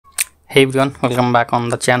Hey everyone, welcome back on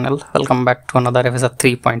the channel. Welcome back to another FSR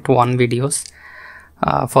 3.1 videos.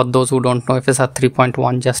 For those who don't know, FSR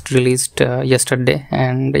 3.1 just released yesterday,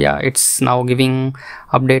 and yeah, it's now giving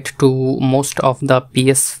update to most of the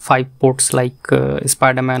PS5 ports like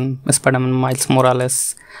Spiderman, Miles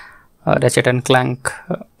Morales, Ratchet and Clank,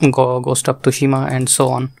 Ghost of Tsushima, and so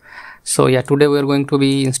on. So yeah, today we are going to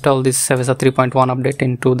be install this FSR 3.1 update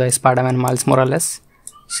into the Spiderman Miles Morales.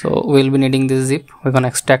 So we'll be needing this zip. We're gonna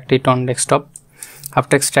extract it on desktop.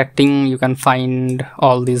 After extracting, you can find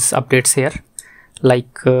all these updates here.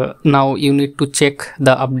 Like now you need to check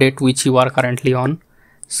the update which you are currently on.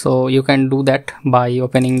 So you can do that by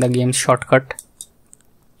opening the game shortcut.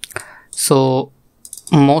 So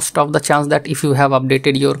most of the chance that if you have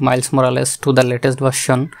updated your Miles Morales to the latest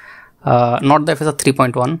version, not the FSR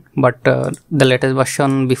 3.1 but the latest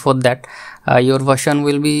version before that, your version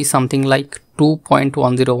will be something like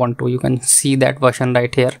 2.1012. you can see that version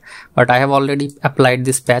right here, but I have already applied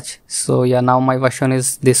this patch. So yeah, now my version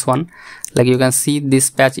is this one. Like you can see,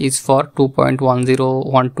 this patch is for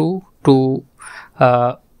 2.1012 to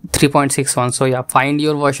 3.61. so yeah, find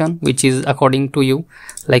your version which is according to you.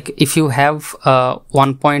 Like if you have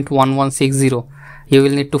 1.1160, you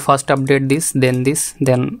will need to first update this,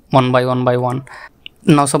 then one by one.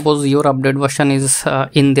 Now suppose your update version is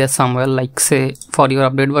in there somewhere, like say for your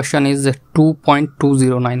update version is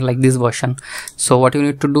 2.209, like this version. So what you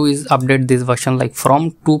need to do is update this version, like from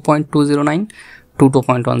 2.209 to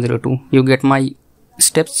 2.102. you get my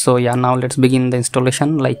steps. So yeah, now let's begin the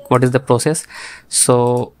installation. Like what is the process?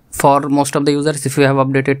 So for most of the users, if you have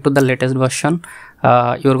updated to the latest version,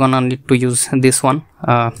 you're gonna need to use this one.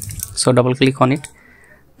 So double click on it.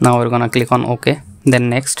 Now we're gonna click on OK, then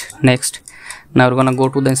next. Now we're gonna go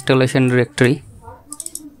to the installation directory,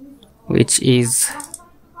 which is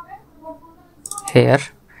here.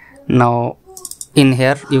 Now in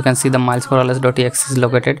here you can see the milesmorales.exe is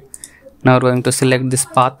located. Now we're going to select this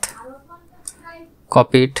path,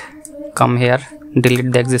 copy it, come here,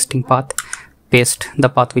 delete the existing path, paste the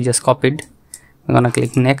path we just copied. We're gonna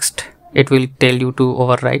click next. It will tell you to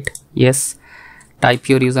overwrite. Yes, type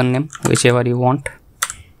your username whichever you want,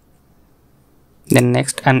 then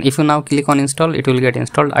next. And if you now click on install, it will get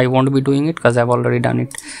installed. I won't be doing it because I've already done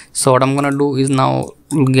it. So what I'm gonna do is now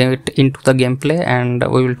get into the gameplay and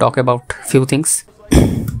we will talk about few things.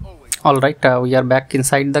 Alright, we are back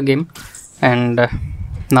inside the game, and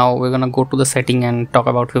now we're gonna go to the setting and talk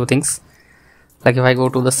about few things. Like if I go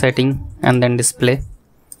to the setting and then display,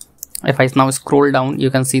 if I now scroll down,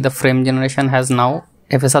 you can see the frame generation has now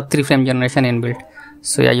FSR 3 frame generation inbuilt.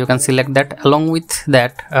 So yeah, you can select that. Along with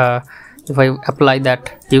that, if I apply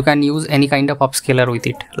that, you can use any kind of upscaler with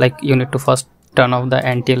it. Like you need to first turn off the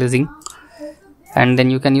anti-aliasing, and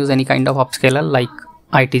then you can use any kind of upscaler like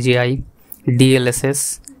ITGI,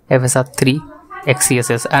 DLSS, FSR 3,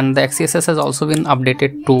 XCSS, and the XCSS has also been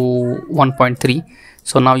updated to 1.3.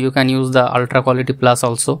 so now you can use the ultra quality plus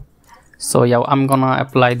also. So yeah, I'm gonna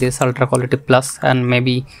apply this ultra quality plus and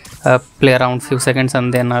maybe play around few seconds,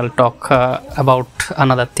 and then I'll talk about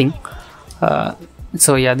another thing.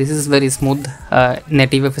 So yeah, this is very smooth.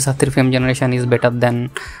 Native FSR 3 frame generation is better than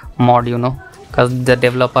mod, because the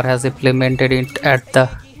developer has implemented it at the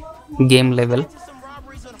game level.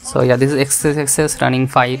 So yeah, this is XCSS running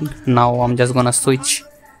fine. Now I'm just gonna switch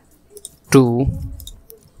to,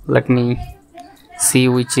 let me see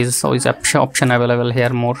which is option available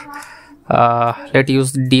here more. Let's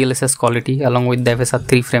use DLSS quality along with the FSR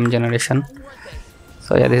 3 frame generation.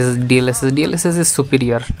 So yeah, this is DLSS. DLSS is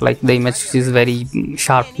superior. Like the image is very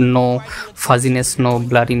sharp, no fuzziness, no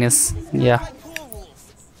blurriness. Yeah.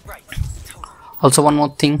 Also, one more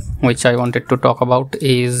thing which I wanted to talk about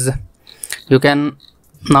is you can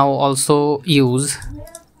now also use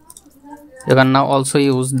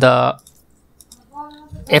the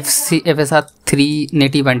FSR 3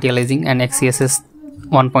 native anti-aliasing and XCSS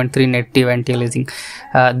 1.3 native anti-aliasing.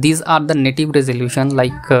 These are the native resolution.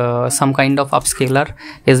 Like some kind of upscaler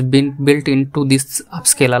has been built into this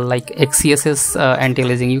upscaler, like XCSS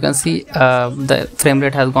anti-aliasing. You can see the frame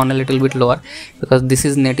rate has gone a little bit lower because this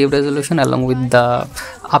is native resolution along with the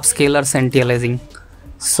upscalers anti-aliasing.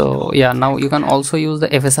 So yeah, now you can also use the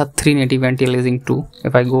FSR 3 native anti-aliasing too.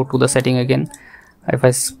 If I go to the setting again, if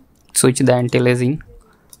I switch the anti-aliasing,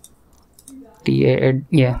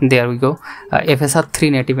 yeah, there we go. FSR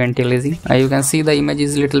 3 native anti-aliasing. You can see the image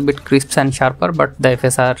is a little bit crisp and sharper, but the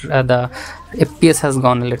FSR the FPS has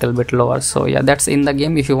gone a little bit lower. So yeah, that's in the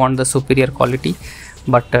game if you want the superior quality.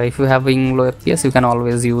 But if you having low FPS, you can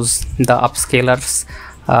always use the upscalers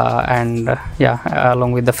and yeah,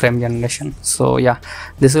 along with the frame generation. So yeah,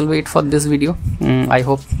 this will be it for this video. I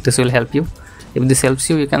hope this will help you. If this helps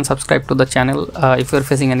you, you can subscribe to the channel. If you're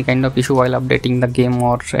facing any kind of issue while updating the game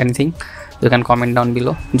or anything, you can comment down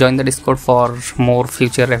below. Join the Discord for more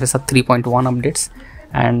future FSR 3.1 updates,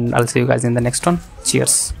 and I'll see you guys in the next one.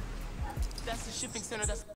 Cheers.